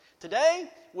Today,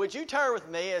 would you turn with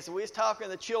me as we was talking to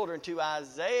the children to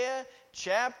Isaiah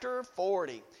chapter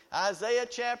 40. Isaiah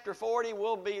chapter 40,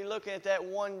 we'll be looking at that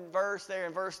one verse there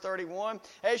in verse 31.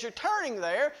 As you're turning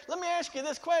there, let me ask you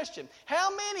this question.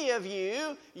 How many of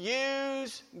you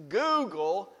use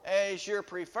Google as your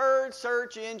preferred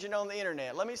search engine on the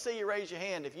internet? Let me see you raise your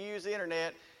hand. If you use the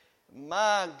internet,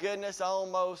 my goodness,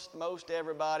 almost most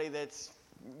everybody that's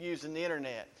using the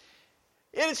internet.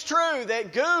 It is true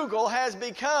that Google has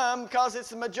become, because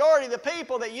it's the majority of the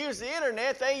people that use the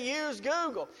internet, they use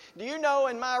Google. Do you know,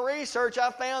 in my research,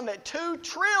 I found that 2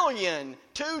 trillion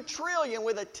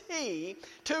with a T,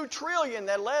 2 trillion,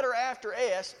 that letter after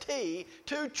S, T,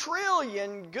 2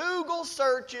 trillion Google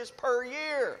searches per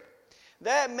year.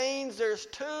 That means there's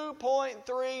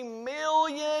 2.3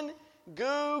 million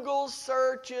Google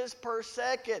searches per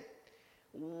second.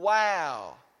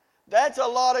 Wow. That's a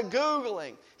lot of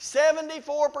Googling.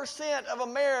 74% of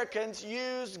Americans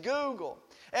use Google.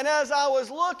 And as I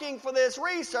was looking for this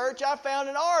research, I found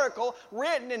an article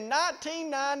written in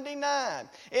 1999.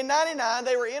 In 1999,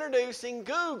 they were introducing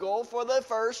Google for the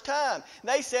first time.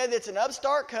 They said it's an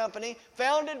upstart company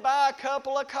founded by a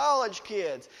couple of college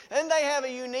kids. And they have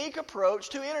a unique approach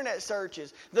to internet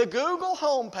searches. The Google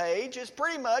homepage is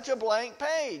pretty much a blank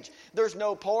page. There's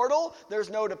no portal, there's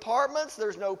no departments,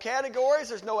 there's no categories,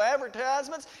 there's no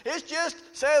advertisements. It just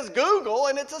says Google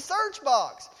and it's a search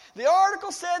box. The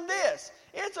article said this: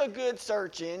 it's a good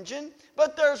search engine,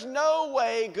 but there's no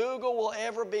way Google will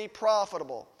ever be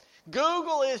profitable.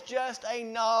 Google is just a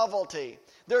novelty.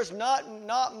 There's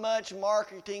not much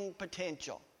marketing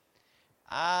potential.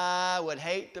 I would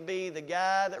hate to be the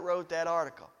guy that wrote that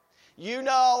article. You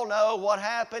all know what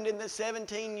happened in the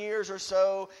 17 years or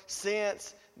so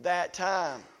since that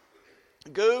time.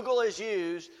 Google is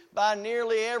used by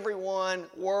nearly everyone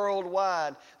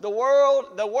worldwide. The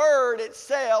word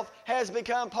itself has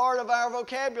become part of our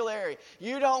vocabulary.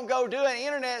 You don't go do an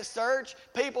internet search.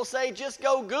 People say just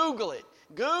go Google it.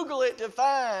 Google it to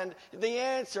find the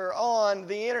answer on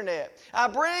the internet. I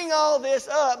bring all this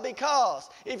up because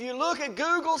if you look at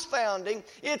Google's founding,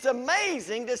 it's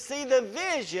amazing to see the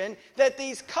vision that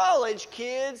these college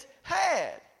kids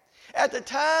had. At the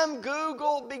time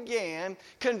Google began,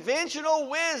 conventional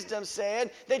wisdom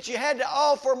said that you had to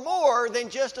offer more than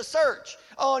just a search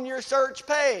on your search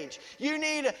page. You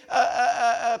need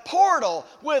a portal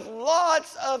with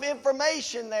lots of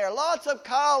information there, lots of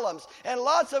columns, and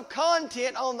lots of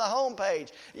content on the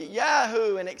homepage.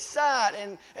 Yahoo and Excite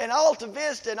and Alta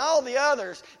Vista and all the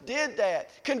others did that.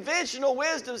 Conventional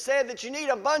wisdom said that you need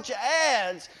a bunch of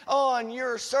ads on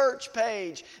your search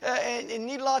page and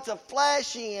need lots of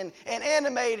flashy and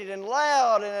animated and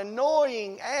loud and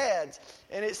annoying ads.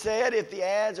 And it said if the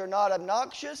ads are not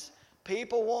obnoxious,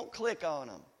 people won't click on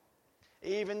them.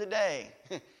 Even today,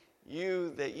 you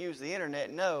that use the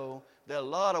internet know that a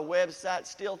lot of websites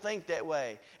still think that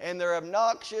way. And they're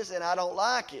obnoxious and I don't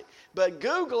like it. But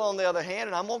Google, on the other hand,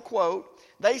 and I'm going to quote,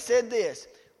 they said this: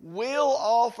 we'll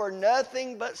offer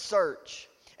nothing but search.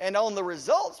 And on the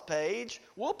results page,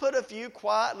 we'll put a few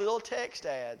quiet little text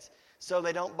ads so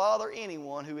they don't bother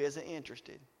anyone who isn't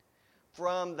interested.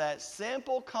 From that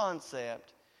simple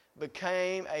concept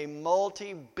became a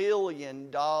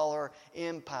multi-billion-dollar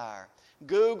empire.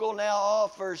 Google now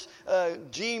offers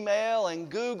Gmail and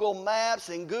Google Maps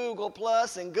and Google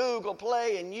Plus and Google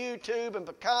Play and YouTube and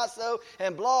Picasso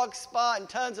and Blogspot and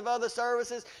tons of other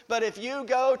services. But if you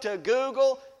go to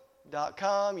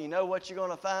google.com, you know what you're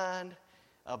going to find?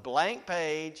 A blank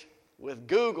page with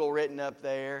Google written up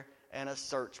there and a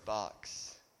search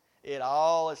box. It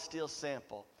all is still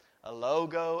simple. A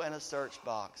logo and a search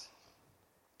box.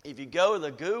 If you go to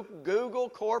the Google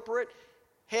corporate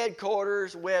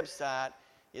headquarters website,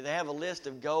 they have a list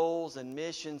of goals and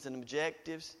missions and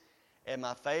objectives. And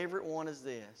my favorite one is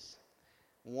this.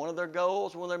 One of their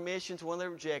goals, one of their missions, one of their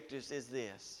objectives is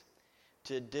this: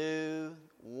 to do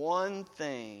one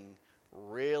thing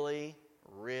really,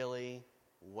 really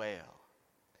well.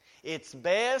 It's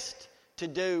best to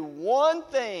do one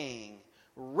thing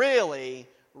really,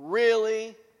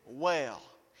 really well.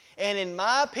 And in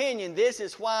my opinion, this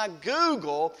is why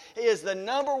Google is the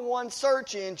 #1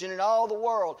 search engine in all the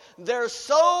world. Their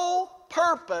sole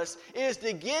purpose is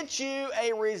to get you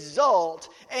a result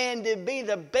and to be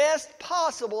the best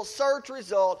possible search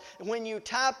result when you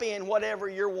type in whatever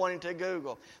you're wanting to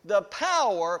Google. The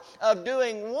power of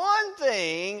doing one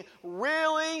thing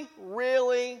really,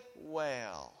 really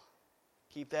well.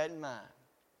 Keep that in mind.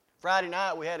 Friday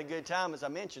night we had a good time, as I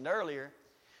mentioned earlier.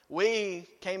 We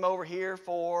came over here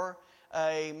for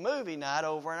a movie night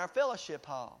over in our fellowship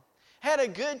hall. Had a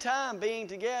good time being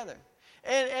together.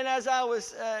 And as I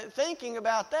was thinking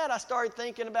about that, I started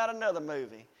thinking about another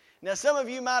movie. Now, some of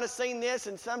you might have seen this,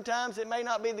 and sometimes it may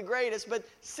not be the greatest, but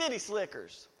City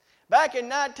Slickers. Back in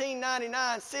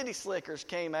 1999, City Slickers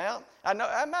came out. I know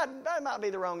that might be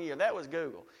the wrong year. That was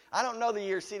Google. I don't know the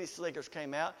year City Slickers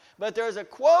came out, but there's a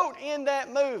quote in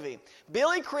that movie.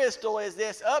 Billy Crystal is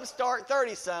this upstart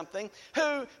 30-something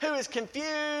who is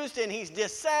confused and he's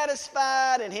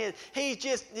dissatisfied and he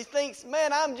thinks,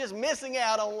 man, I'm just missing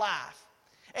out on life.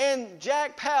 And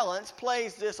Jack Palance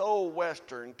plays this old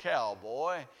Western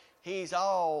cowboy. He's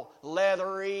all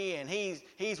leathery and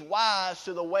he's wise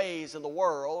to the ways of the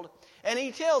world. And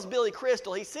he tells Billy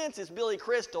Crystal, he senses Billy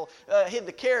Crystal,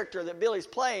 the character that Billy's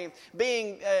playing,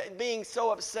 being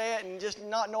so upset and just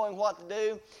not knowing what to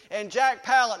do. And Jack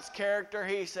Palance's character,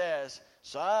 he says,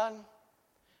 son,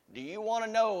 do you want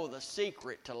to know the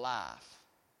secret to life?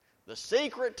 The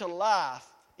secret to life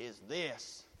is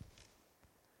this.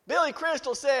 Billy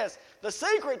Crystal says, the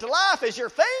secret to life is your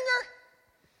finger?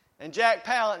 And Jack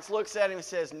Palance looks at him and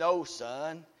says, no,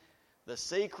 son. The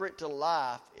secret to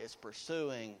life is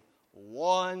pursuing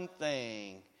one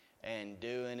thing and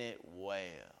doing it well.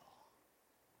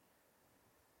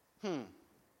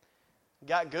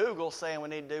 Got Google saying we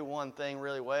need to do one thing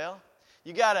really well.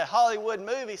 You got a Hollywood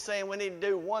movie saying we need to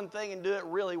do one thing and do it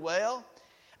really well.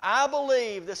 I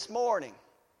believe this morning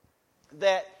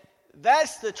that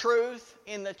that's the truth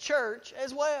in the church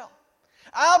as well.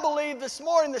 I believe this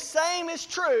morning the same is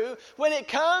true when it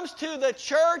comes to the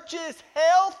church's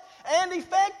health and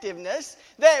effectiveness,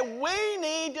 that we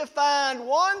need to find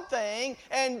one thing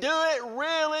and do it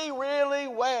really, really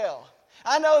well.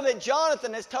 I know that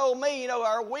Jonathan has told me,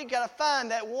 we got to find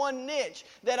that one niche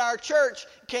that our church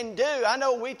can do. I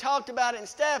know we talked about it in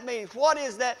staff meetings. What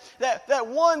is that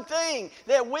one thing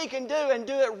that we can do and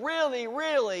do it really,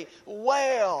 really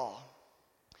well?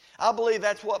 I believe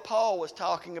that's what Paul was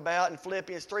talking about in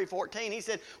Philippians 3:14. He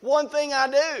said, one thing I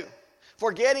do,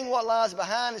 forgetting what lies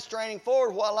behind and straining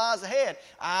forward what lies ahead,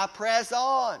 I press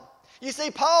on. You see,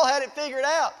 Paul had it figured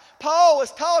out. Paul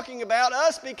was talking about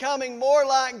us becoming more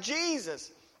like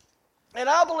Jesus. And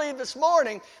I believe this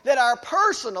morning that our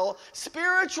personal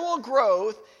spiritual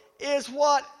growth is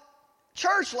what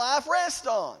church life rests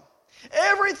on.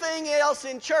 Everything else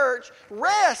in church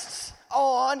rests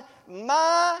on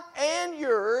my and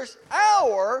yours,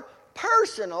 our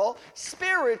personal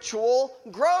spiritual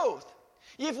growth.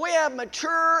 If we have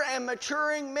mature and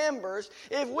maturing members,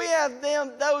 if we have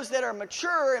those that are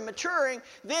mature and maturing,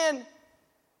 then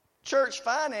church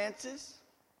finances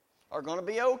are going to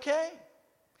be okay.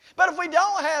 But if we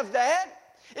don't have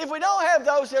that, if we don't have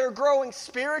those that are growing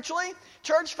spiritually,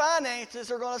 church finances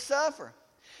are going to suffer.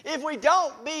 If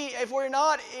we're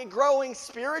not growing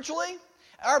spiritually,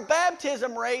 our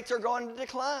baptism rates are going to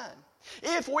decline.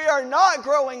 If we are not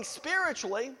growing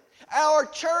spiritually, our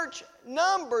church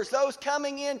numbers, those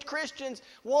coming in, Christians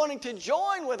wanting to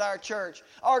join with our church,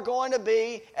 are going to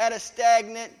be at a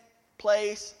stagnant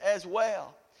place as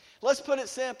well. Let's put it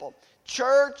simple.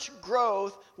 Church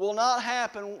growth will not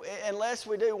happen unless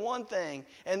we do one thing,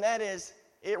 and that is,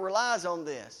 it relies on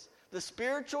this: the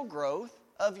spiritual growth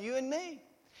of you and me.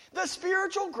 The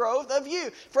spiritual growth of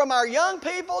you. From our young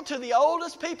people to the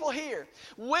oldest people here.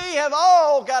 We have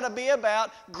all got to be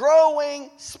about growing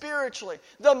spiritually.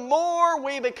 The more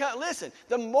we become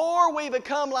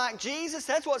like Jesus,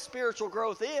 that's what spiritual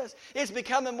growth is. It's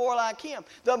becoming more like Him.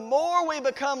 The more we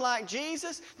become like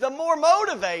Jesus, the more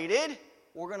motivated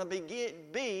we're going to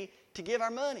be to give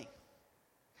our money.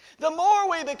 The more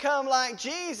we become like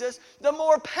Jesus, the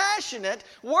more passionate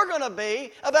we're going to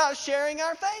be about sharing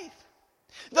our faith.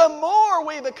 The more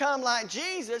we become like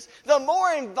Jesus, the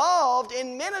more involved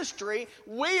in ministry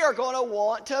we are going to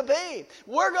want to be.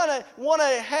 We're going to want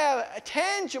to have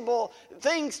tangible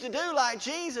things to do like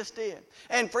Jesus did.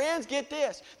 And friends, get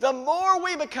this. The more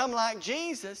we become like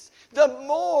Jesus, the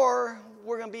more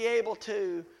we're going to be able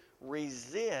to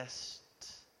resist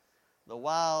the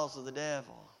wiles of the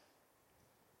devil.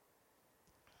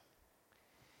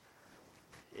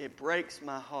 It breaks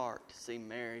my heart to see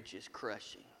marriages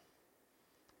crushing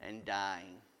and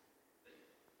dying.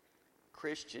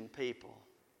 Christian people,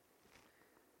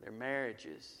 their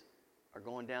marriages are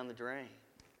going down the drain.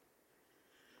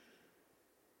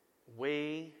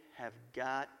 We have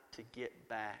got to get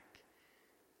back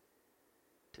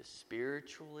to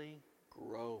spiritually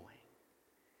growing,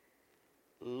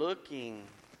 looking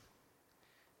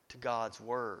to God's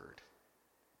Word,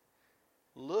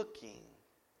 looking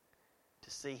to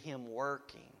see Him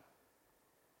working,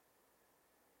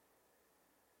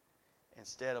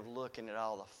 instead of looking at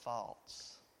all the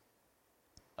faults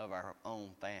of our own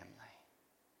family,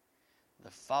 the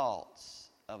faults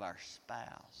of our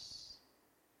spouse,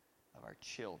 of our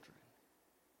children.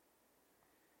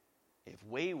 If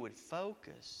we would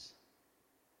focus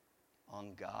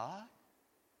on God,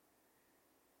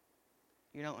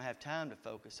 you don't have time to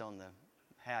focus on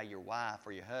how your wife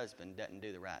or your husband doesn't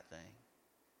do the right thing.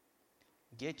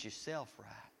 Get yourself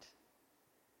right.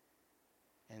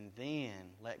 And then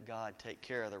let God take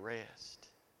care of the rest.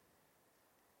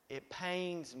 It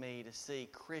pains me to see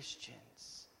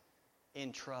Christians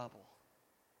in trouble.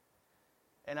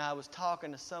 And I was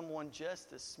talking to someone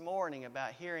just this morning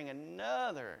about hearing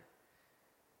another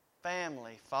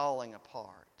family falling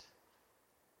apart.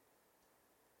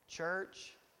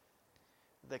 Church,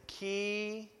 the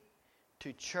key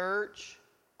to church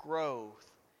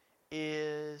growth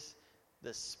is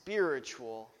the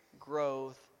spiritual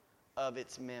growth of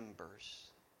its members.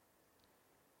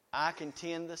 I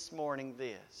contend this morning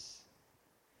this: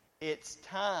 it's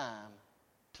time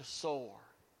to soar,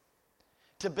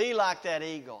 to be like that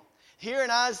eagle. Here in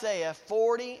Isaiah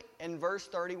 40 and verse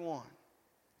 31,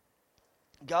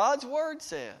 God's Word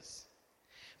says,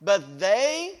 "But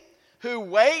they who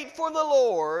wait for the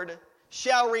Lord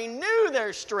shall renew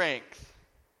their strength.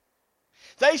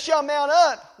 They shall mount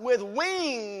up with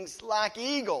wings like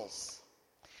eagles.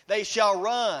 They shall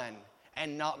run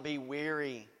and not be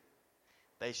weary.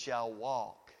 They shall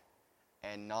walk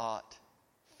and not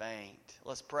faint."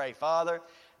 Let's pray. Father,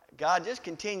 God, just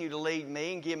continue to lead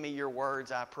me and give me your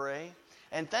words, I pray.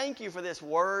 And thank you for this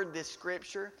word, this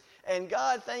scripture. And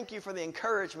God, thank you for the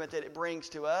encouragement that it brings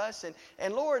to us.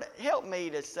 And Lord, help me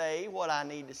to say what I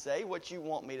need to say, what you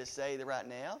want me to say right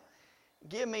now.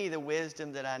 Give me the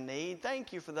wisdom that I need.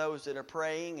 Thank you for those that are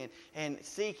praying and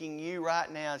seeking you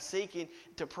right now, seeking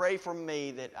to pray for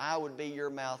me that I would be your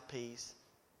mouthpiece.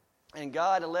 And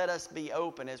God, let us be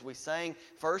open as we sang.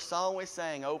 First song we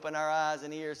sang, open our eyes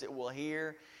and ears that we'll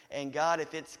hear. And God,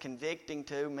 if it's convicting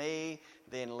to me,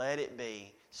 then let it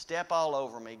be. Step all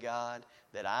over me, God,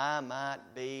 that I might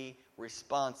be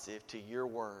responsive to your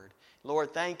word.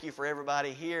 Lord, thank you for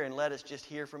everybody here, and let us just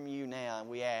hear from you now. And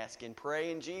we ask and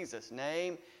pray in Jesus'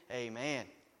 name, amen.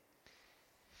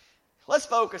 Let's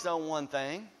focus on one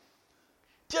thing.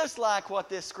 Just like what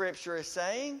this scripture is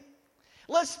saying,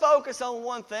 let's focus on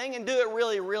one thing and do it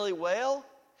really, really well.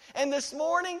 And this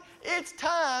morning, it's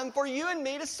time for you and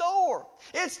me to soar.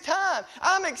 It's time.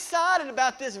 I'm excited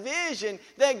about this vision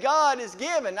that God has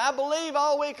given. I believe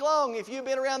all week long, if you've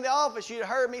been around the office, you'd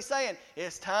heard me saying,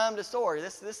 it's time to soar.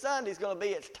 This Sunday's going to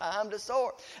be, it's time to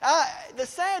soar. The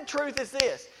sad truth is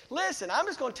this. Listen, I'm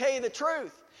just going to tell you the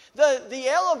truth. The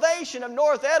elevation of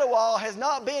North Etowah has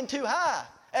not been too high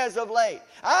as of late.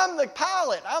 I'm the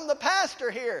pilot. I'm the pastor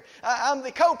here. I'm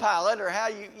the co-pilot, or how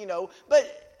you know.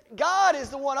 But God is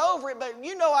the one over it, but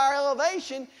you know our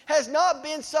elevation has not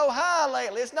been so high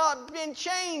lately. It's not been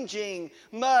changing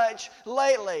much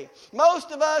lately.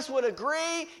 Most of us would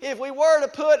agree if we were to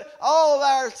put all of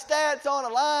our stats on a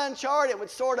line chart, it would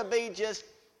sort of be just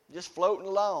floating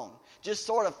along. Just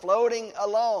sort of floating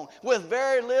along with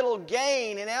very little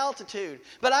gain in altitude.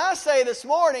 But I say this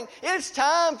morning, it's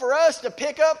time for us to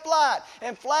pick up flight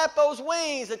and flap those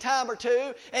wings a time or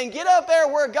two and get up there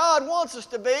where God wants us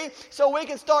to be so we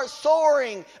can start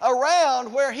soaring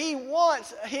around where He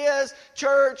wants His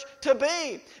church to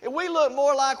be. We look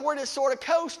more like we're just sort of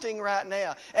coasting right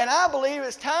now. And I believe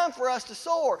it's time for us to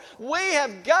soar. We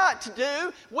have got to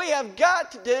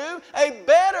do a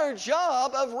better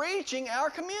job of reaching our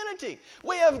community.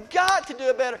 We have got to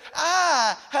do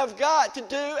I have got to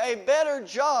do a better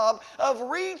job of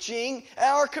reaching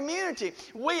our community.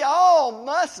 We all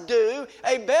must do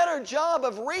a better job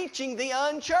of reaching the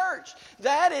unchurched.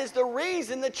 That is the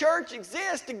reason the church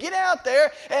exists, to get out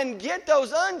there and get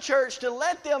those unchurched, to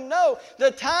let them know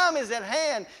the time is at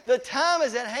hand. The time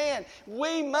is at hand.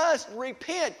 We must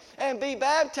repent and be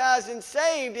baptized and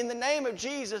saved in the name of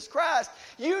Jesus Christ.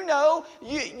 You know,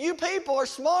 you people are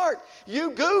smart.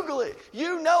 You Google it.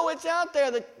 You know it's out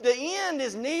there. The end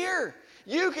is near.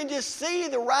 You can just see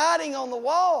the writing on the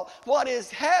wall, what is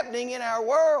happening in our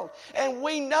world. And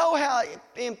we know how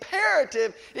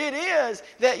imperative it is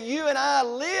that you and I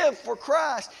live for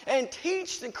Christ and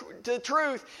teach the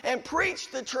truth and preach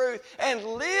the truth and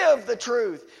live the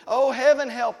truth. Oh, heaven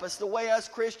help us the way us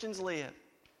Christians live.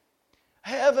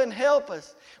 Heaven help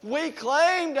us. We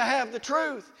claim to have the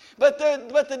truth, but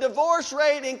the divorce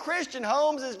rate in Christian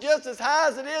homes is just as high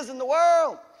as it is in the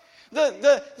world.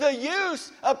 The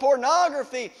use of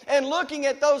pornography and looking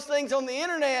at those things on the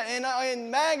internet and in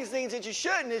magazines that you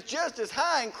shouldn't is just as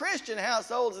high in Christian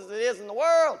households as it is in the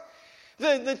world.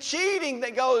 The cheating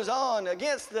that goes on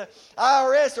against the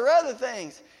IRS or other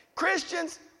things.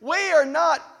 Christians, we are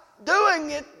not doing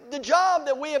it the job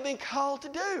that we have been called to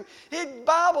do. The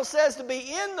Bible says to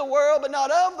be in the world, but not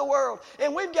of the world.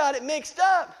 And we've got it mixed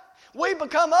up. We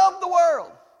become of the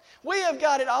world. We have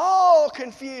got it all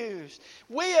confused.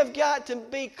 We have got to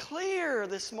be clear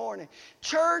this morning.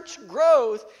 Church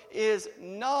growth is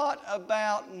not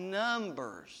about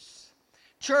numbers.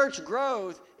 Church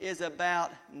growth is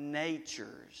about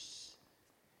natures.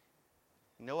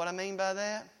 You know what I mean by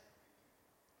that?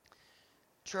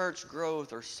 Church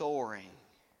growth or soaring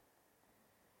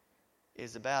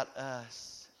is about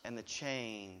us and the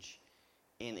change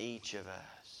in each of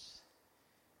us.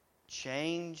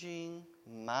 Changing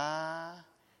my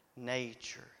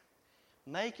nature.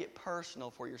 Make it personal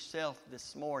for yourself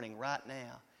this morning, right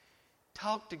now.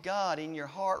 Talk to God in your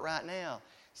heart right now.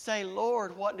 Say,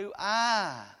 Lord, what do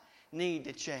I need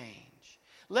to change?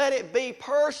 Let it be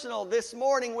personal this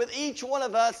morning with each one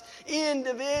of us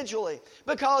individually.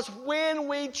 Because when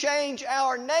we change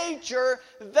our nature,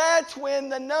 that's when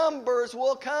the numbers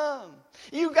will come.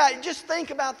 Just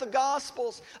think about the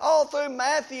Gospels all through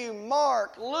Matthew,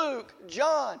 Mark, Luke,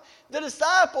 John. The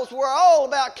disciples were all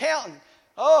about counting.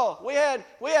 Oh, we had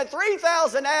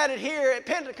 3,000 added here at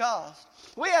Pentecost.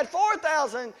 We had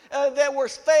 4,000 that were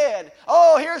fed.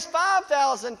 Oh, here's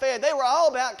 5,000 fed. They were all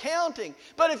about counting.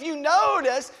 But if you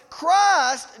notice,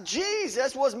 Christ,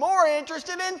 Jesus, was more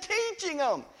interested in teaching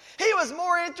them. He was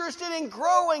more interested in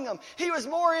growing them. He was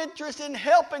more interested in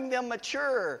helping them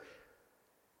mature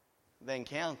than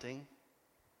counting.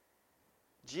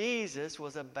 Jesus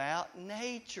was about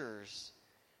natures,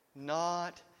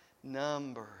 not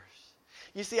numbers.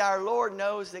 You see, our Lord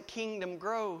knows that kingdom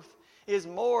growth is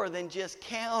more than just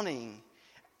counting.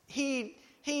 He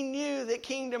knew that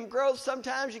kingdom growth,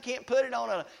 sometimes you can't put it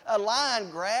on a line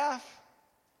graph.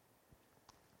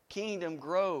 Kingdom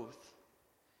growth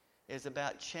is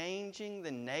about changing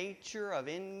the nature of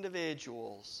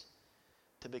individuals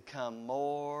to become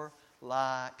more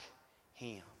like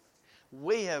Him.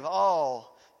 We have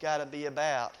all got to be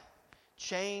about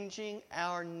changing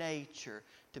our nature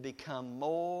to become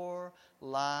more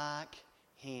like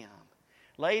Him.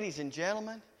 Ladies and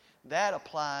gentlemen, that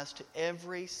applies to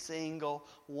every single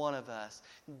one of us.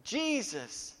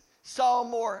 Jesus saw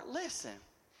more. Listen,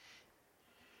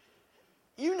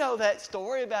 you know that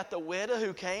story about the widow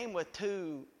who came with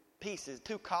two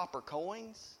copper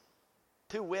coins,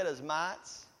 2 widow's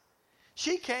mites.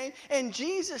 She came, and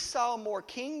Jesus saw more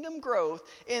kingdom growth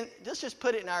in, let's just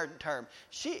put it in our term.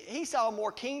 He saw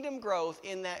more kingdom growth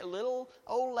in that little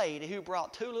old lady who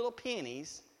brought 2 little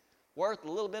pennies worth a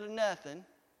little bit of nothing.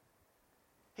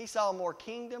 He saw more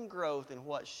kingdom growth in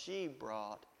what she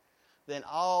brought than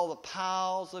all the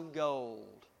piles of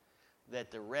gold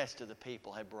that the rest of the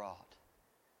people had brought.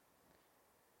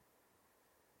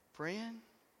 Friend,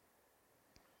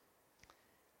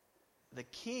 the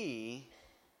key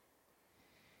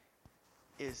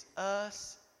is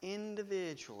us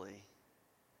individually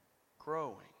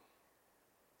growing.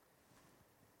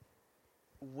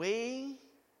 We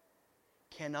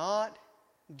cannot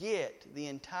get the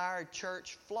entire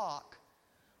church flock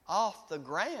off the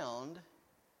ground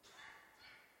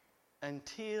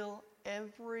until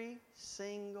every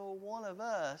single one of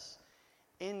us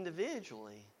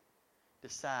individually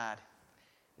decide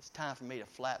it's time for me to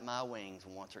flap my wings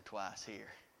once or twice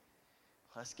here.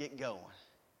 Let's get going.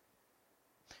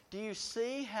 Do you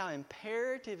see how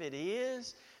imperative it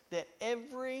is that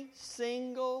every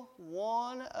single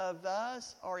one of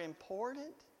us are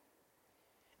important?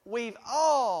 We've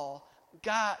all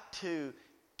got to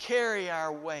carry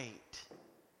our weight.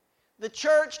 The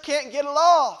church can't get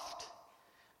aloft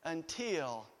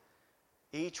until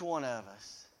each one of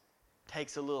us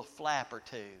takes a little flap or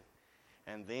two,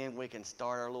 and then we can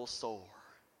start our little soar.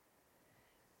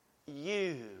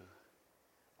 You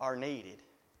are needed.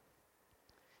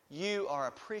 You are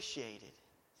appreciated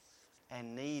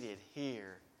and needed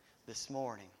here this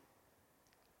morning.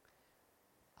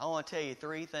 I want to tell you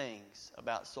 3 things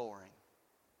about soaring.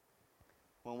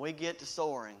 When we get to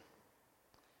soaring,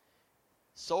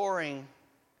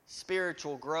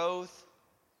 spiritual growth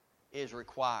is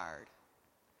required.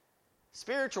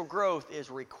 Spiritual growth is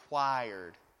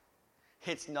required.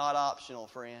 It's not optional,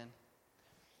 friend.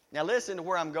 Now listen to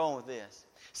where I'm going with this.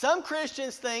 Some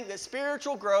Christians think that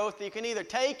spiritual growth, you can either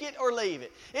take it or leave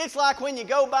it. It's like when you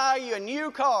go buy you a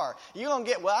new car. You're going to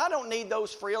get, I don't need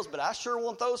those frills, but I sure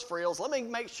want those frills. Let me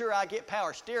make sure I get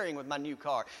power steering with my new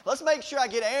car. Let's make sure I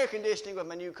get air conditioning with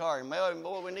my new car. And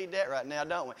boy, we need that right now,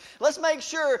 don't we? Let's make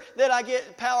sure that I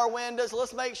get power windows.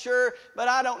 Let's make sure, but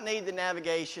I don't need the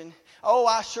navigation. Oh,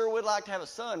 I sure would like to have a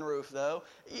sunroof, though.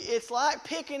 It's like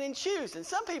picking and choosing.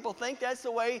 Some people think that's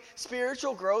the way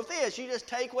spiritual growth is. You just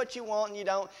take what you want and you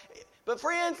don't. But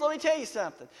friends, let me tell you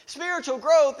something. Spiritual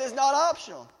growth is not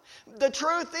optional. The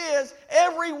truth is,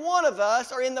 every one of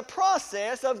us are in the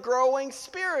process of growing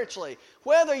spiritually,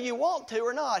 whether you want to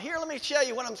or not. Here, let me show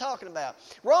you what I'm talking about.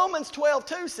 Romans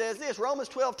 12:2 says this. Romans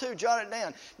 12:2, jot it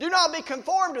down. Do not be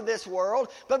conformed to this world,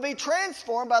 but be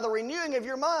transformed by the renewing of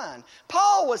your mind.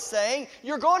 Paul was saying,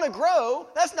 you're going to grow.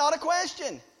 That's not a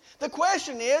question. The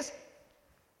question is,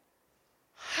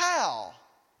 how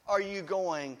are you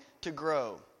going to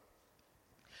grow?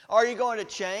 Are you going to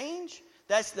change?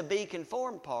 That's the be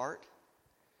conformed part.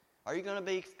 Are you going to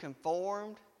be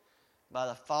conformed by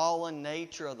the fallen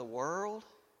nature of the world?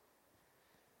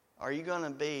 Are you going to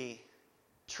be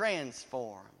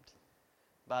transformed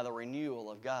by the renewal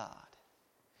of God?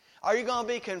 Are you going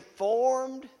to be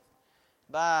conformed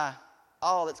by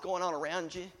all that's going on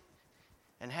around you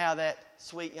and how that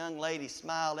sweet young lady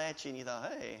smiled at you and you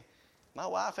thought, hey, my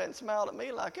wife hadn't smiled at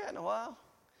me like that in a while?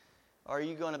 Or are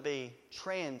you going to be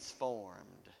transformed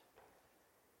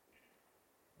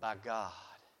by God?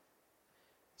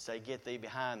 Say, get thee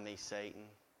behind me, Satan.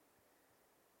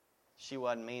 She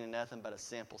wasn't meaning nothing but a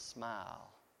simple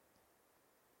smile.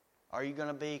 Are you going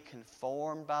to be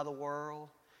conformed by the world?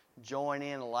 Join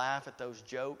in and laugh at those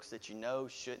jokes that you know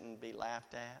shouldn't be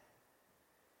laughed at?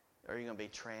 Or are you going to be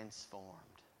transformed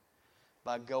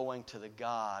by going to the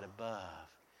God above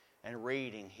and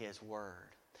reading His Word?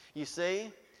 You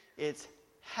see, it's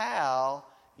how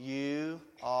you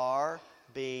are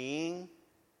being,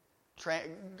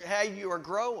 how you are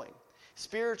growing.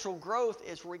 Spiritual growth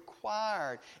is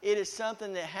required. It is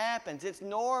something that happens. It's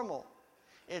normal.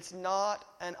 It's not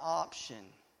an option.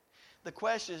 The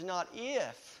question is not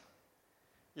if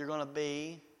you're going to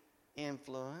be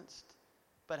influenced,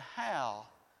 but how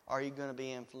are you going to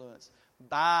be influenced?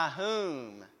 By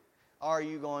whom are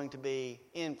you going to be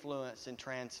influenced and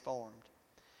transformed?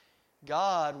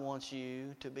 God wants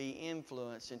you to be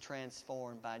influenced and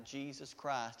transformed by Jesus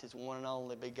Christ, His one and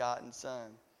only begotten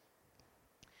Son.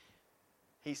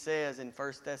 He says in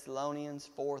 1 Thessalonians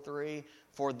 4:3,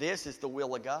 for this is the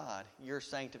will of God, your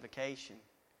sanctification.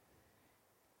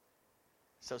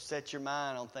 So set your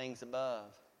mind on things above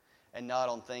and not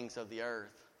on things of the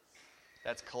earth.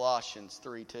 That's Colossians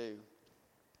 3:2.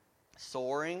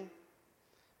 Soaring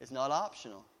is not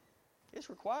optional. It's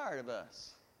required of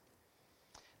us.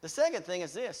 The second thing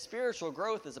is this: spiritual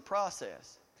growth is a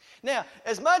process. Now,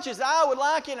 as much as I would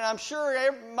like it, and I'm sure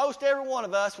most every one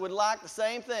of us would like the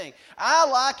same thing. I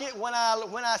like it when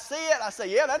I see it, I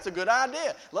say, yeah, that's a good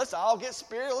idea. Let's all get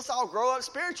spiritual. Let's all grow up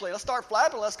spiritually. Let's start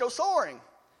flapping. Let's go soaring.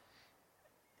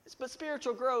 But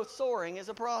spiritual growth, soaring, is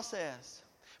a process.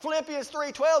 Philippians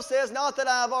 3:12 says, not that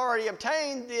I've already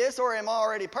obtained this or am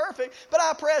already perfect, but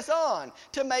I press on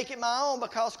to make it my own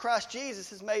because Christ Jesus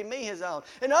has made me His own.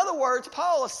 In other words,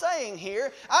 Paul is saying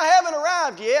here, I haven't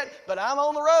arrived yet, but I'm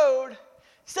on the road.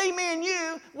 See, me and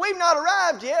you, we've not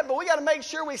arrived yet, but we got to make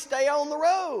sure we stay on the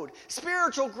road.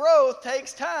 Spiritual growth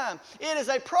takes time. It is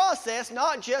a process,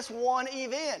 not just one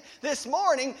event. This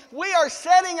morning, we are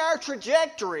setting our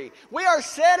trajectory. We are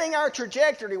setting our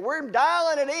trajectory. We're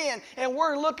dialing it in, and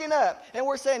we're looking up, and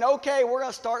we're saying, okay, we're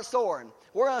going to start soaring.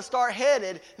 We're going to start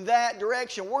headed that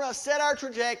direction. We're going to set our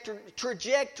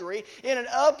trajectory in an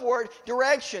upward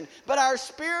direction. But our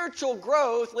spiritual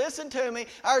growth, listen to me,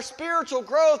 our spiritual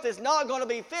growth is not going to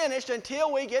be finished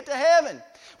until we get to heaven.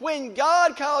 When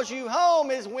God calls you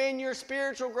home is when your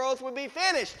spiritual growth will be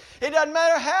finished. It doesn't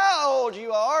matter how old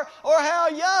you are or how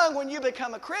young. When you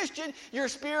become a Christian, your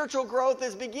spiritual growth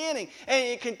is beginning. And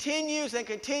it continues and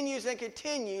continues and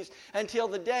continues until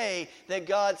the day that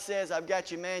God says, I've got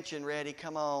your mansion ready.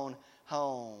 Come on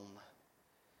home.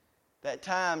 That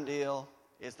time deal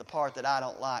is the part that I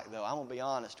don't like, though. I'm going to be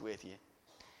honest with you.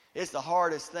 It's the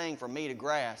hardest thing for me to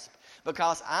grasp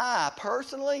because I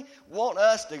personally want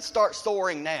us to start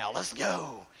soaring now. Let's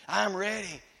go. I'm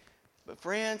ready. But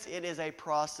friends, it is a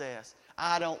process.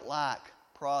 I don't like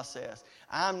process.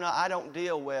 I don't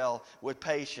deal well with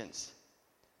patience.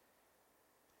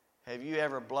 Have you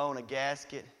ever blown a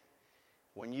gasket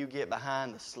when you get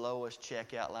behind the slowest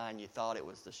checkout line? You thought it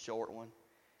was the short one.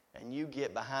 And you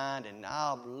get behind and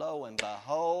lo and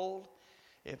behold,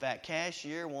 if that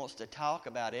cashier wants to talk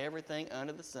about everything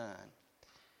under the sun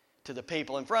to the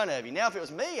people in front of you. Now, if it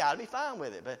was me, I'd be fine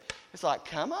with it. But it's like,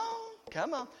 come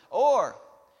on. Or,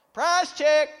 price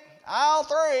check, aisle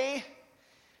 3.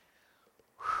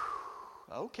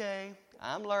 Whew, okay,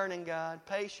 I'm learning, God.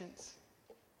 Patience.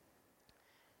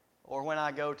 Or when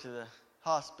I go to the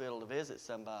hospital to visit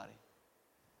somebody.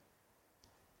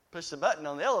 Push the button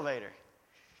on the elevator.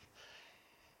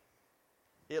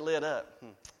 It lit up.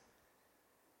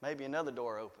 Maybe another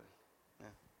door open. Yeah.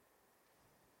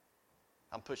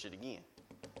 I'm push it again.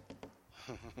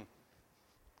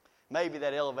 Maybe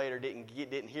that elevator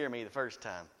didn't hear me the first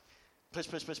time. Push,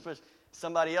 push, push, push.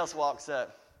 Somebody else walks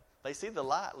up. They see the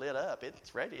light lit up.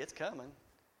 It's ready. It's coming.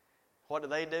 What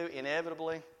do?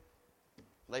 Inevitably,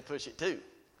 they push it too.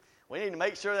 We need to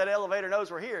make sure that elevator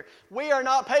knows we're here. We are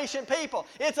not patient people.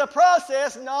 It's a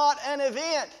process, not an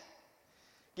event.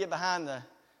 Get behind the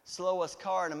slowest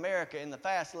car in America in the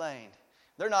fast lane.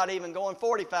 They're not even going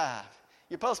 45.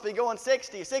 You're supposed to be going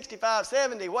 60, 65,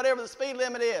 70, whatever the speed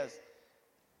limit is.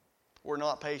 We're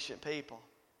not patient people.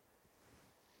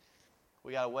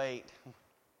 We got to wait.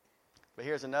 But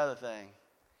here's another thing.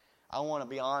 I want to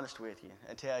be honest with you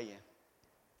and tell you.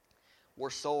 We're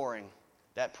soaring.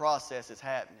 That process is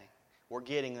happening. We're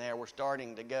getting there. We're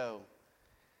starting to go.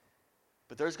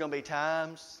 But there's going to be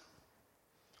times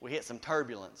we hit some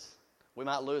turbulence. We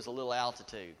might lose a little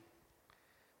altitude.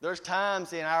 There's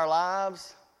times in our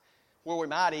lives where we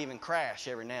might even crash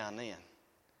every now and then.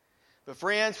 But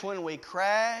friends, when we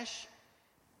crash,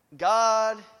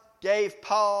 God gave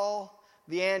Paul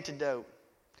the antidote.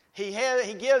 He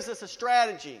gives us a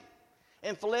strategy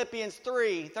in Philippians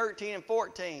 3, 13 and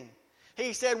 14.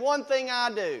 He said, one thing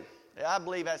I do. I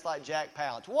believe that's like Jack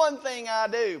Palance. One thing I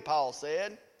do, Paul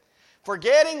said.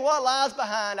 Forgetting what lies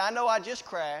behind, I know I just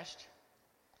crashed.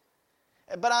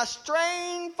 But I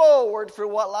strain forward for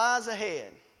what lies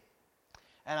ahead.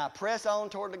 And I press on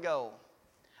toward the goal.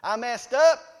 I messed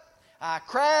up. I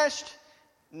crashed.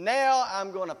 Now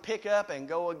I'm going to pick up and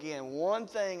go again. One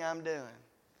thing I'm doing.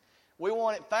 We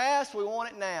want it fast. We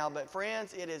want it now. But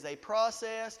friends, it is a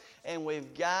process, and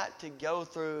we've got to go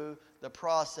through the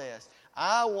process.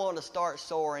 I want to start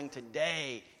soaring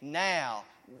today, now.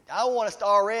 I want us to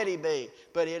already be,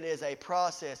 but it is a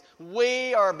process.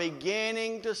 We are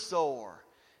beginning to soar.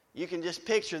 You can just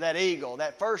picture that eagle.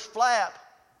 That first flap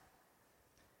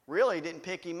really didn't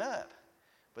pick him up.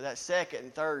 But that second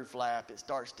and third flap, it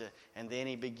starts to, and then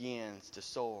he begins to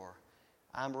soar.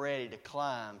 I'm ready to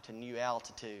climb to new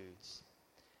altitudes.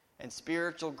 And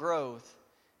spiritual growth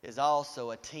is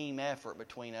also a team effort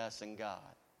between us and God.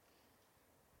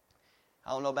 I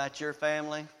don't know about your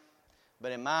family,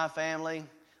 but in my family,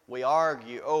 we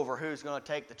argue over who's going to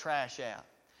take the trash out.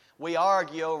 We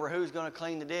argue over who's going to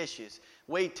clean the dishes.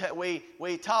 We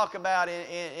talk about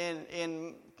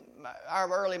in our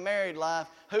early married life,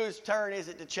 whose turn is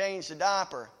it to change the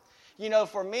diaper? You know,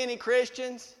 for many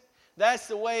Christians, that's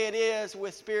the way it is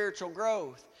with spiritual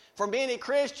growth. For many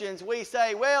Christians, we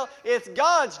say, well, it's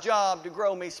God's job to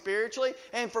grow me spiritually.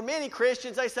 And for many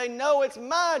Christians, they say, no, it's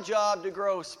my job to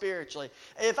grow spiritually.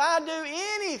 If I do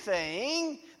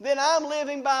anything, then I'm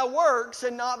living by works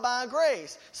and not by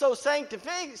grace. So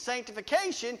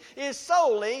sanctification is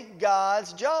solely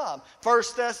God's job. 1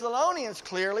 Thessalonians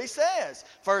clearly says,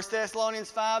 1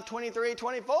 Thessalonians 5, 23,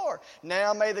 24,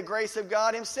 now may the grace of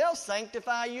God Himself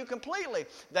sanctify you completely.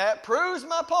 That proves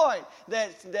my point,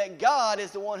 that God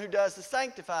is the one who does the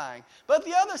sanctifying. But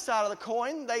the other side of the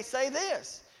coin, they say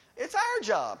this, it's our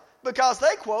job. Because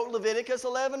they quote Leviticus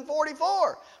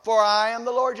 11:44. For I am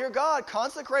the Lord your God.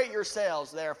 Consecrate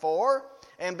yourselves, therefore,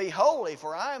 and be holy,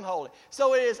 for I am holy.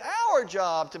 So it is our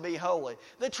job to be holy.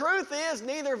 The truth is,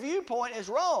 neither viewpoint is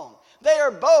wrong. They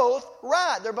are both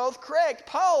right. They're both correct.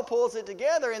 Paul pulls it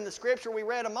together in the scripture we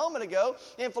read a moment ago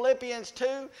in Philippians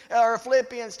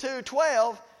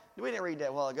 2:12. We didn't read that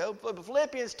a while ago. But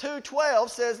Philippians 2:12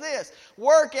 says this,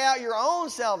 work out your own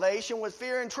salvation with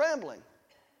fear and trembling.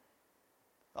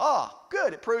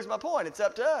 Good. It proves my point. It's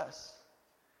up to us.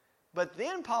 But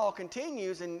then Paul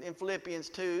continues in Philippians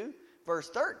 2, verse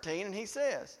 13, and he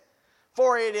says,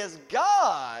 for it is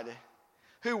God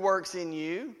who works in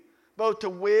you, both to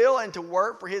will and to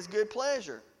work for His good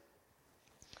pleasure.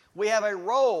 We have a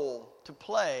role to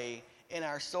play in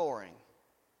our soaring,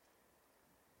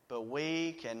 but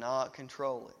we cannot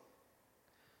control it.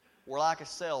 We're like a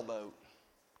sailboat,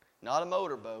 not a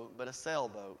motorboat, but a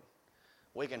sailboat.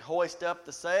 We can hoist up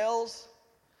the sails.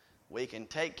 We can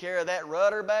take care of that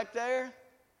rudder back there.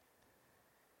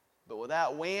 But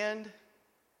without wind,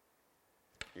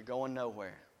 you're going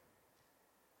nowhere.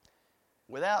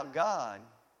 Without God,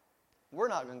 we're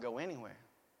not going to go anywhere.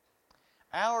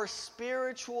 Our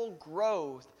spiritual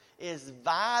growth is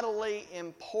vitally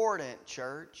important,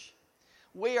 church.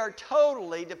 We are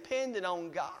totally dependent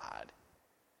on God.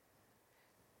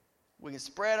 We can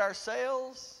spread our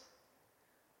sails,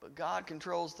 but God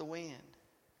controls the wind.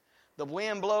 The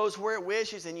wind blows where it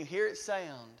wishes and you hear it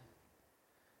sound.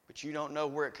 But you don't know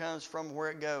where it comes from, where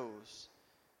it goes.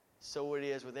 So it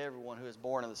is with everyone who is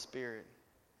born of the Spirit.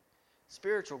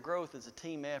 Spiritual growth is a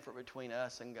team effort between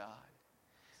us and God.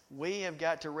 We have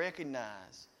got to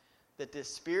recognize that this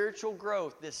spiritual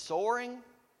growth, this soaring,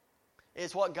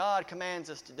 is what God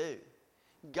commands us to do.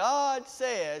 God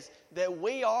says that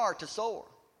we are to soar.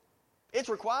 It's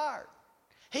required.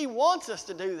 He wants us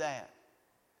to do that.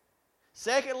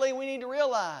 Secondly, we need to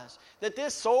realize that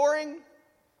this soaring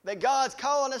that God's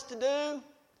calling us to do,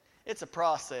 it's a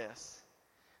process.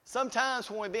 Sometimes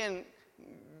when we've been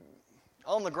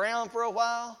on the ground for a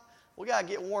while, we got to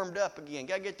get warmed up again.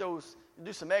 Got to get those,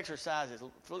 do some exercises,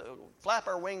 flap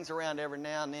our wings around every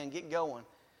now and then, get going.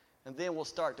 And then we'll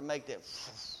start to make that,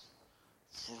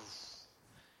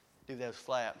 do those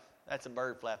flap. That's a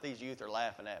bird flap. These youth are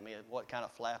laughing at me. What kind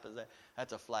of flap is that?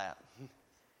 That's a flap.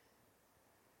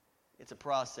 It's a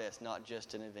process, not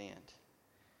just an event.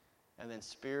 And then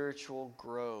spiritual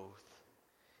growth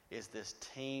is this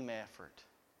team effort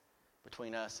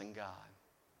between us and God.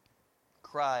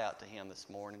 Cry out to Him this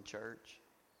morning, church.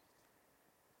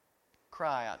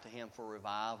 Cry out to Him for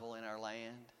revival in our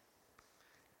land.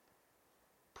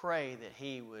 Pray that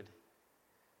He would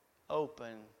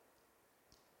open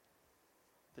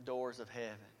the doors of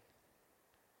heaven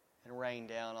and rain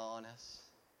down on us.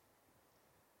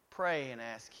 Pray and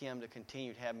ask Him to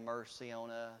continue to have mercy on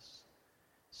us.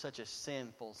 Such a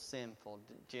sinful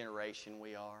generation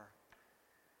we are.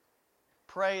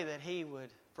 Pray that He would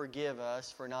forgive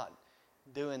us for not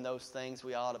doing those things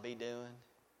we ought to be doing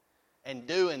and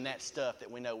doing that stuff that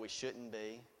we know we shouldn't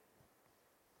be.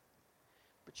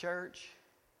 But church,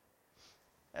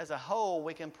 as a whole,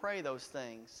 we can pray those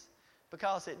things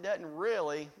because it doesn't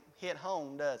really hit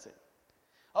home, does it?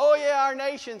 Oh yeah, our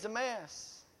nation's a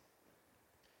mess.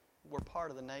 We're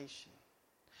part of the nation.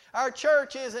 Our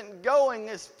church isn't going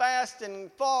as fast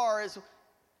and far as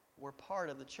we're part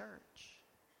of the church.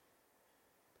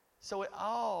 So it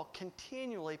all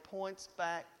continually points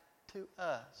back to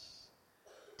us,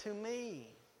 to me.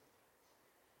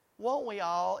 Won't we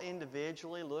all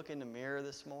individually look in the mirror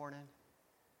this morning?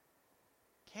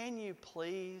 Can you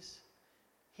please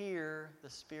hear the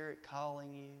Spirit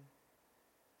calling you?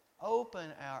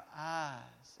 Open our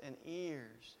eyes and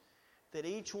ears that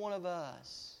each one of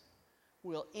us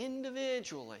will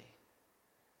individually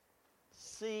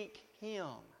seek Him,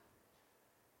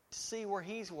 to see where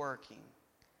He's working,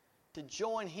 to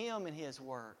join Him in His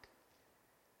work,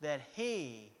 that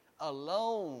He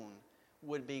alone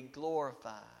would be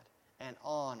glorified and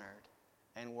honored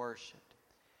and worshiped.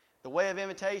 The way of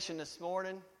invitation this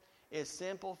morning is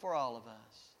simple for all of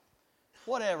us.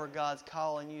 Whatever God's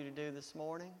calling you to do this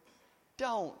morning,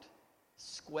 don't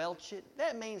squelch it.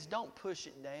 That means don't push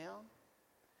it down,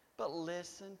 but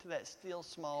listen to that still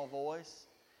small voice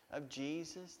of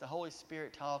Jesus, the Holy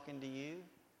Spirit talking to you.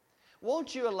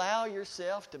 Won't you allow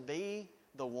yourself to be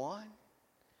the one?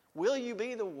 Will you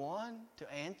be the one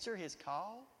to answer His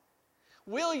call?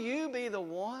 Will you be the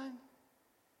one?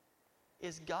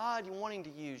 Is God wanting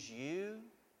to use you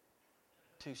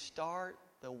to start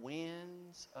the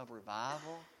winds of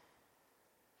revival?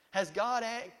 Has God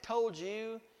told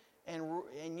you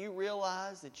and you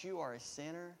realize that you are a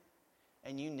sinner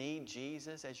and you need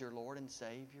Jesus as your Lord and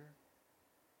Savior?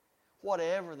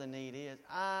 Whatever the need is,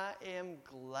 I am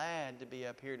glad to be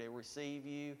up here to receive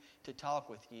you, to talk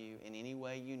with you in any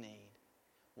way you need.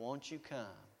 Won't you come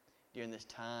during this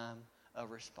time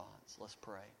of response? Let's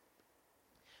pray.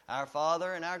 Our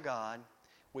Father and our God,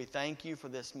 we thank You for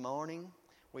this morning.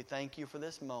 We thank You for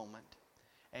this moment.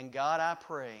 And God, I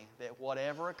pray that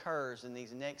whatever occurs in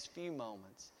these next few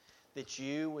moments, that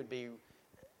You would be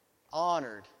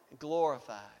honored,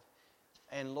 glorified.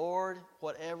 And Lord,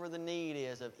 whatever the need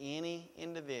is of any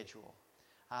individual,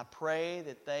 I pray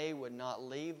that they would not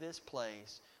leave this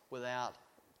place without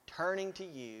turning to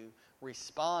You,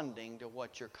 responding to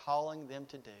what You're calling them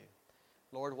to do.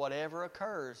 Lord, whatever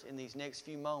occurs in these next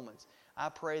few moments, I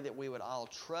pray that we would all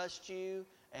trust You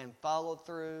and follow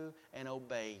through and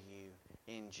obey You.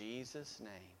 In Jesus' name,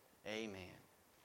 amen.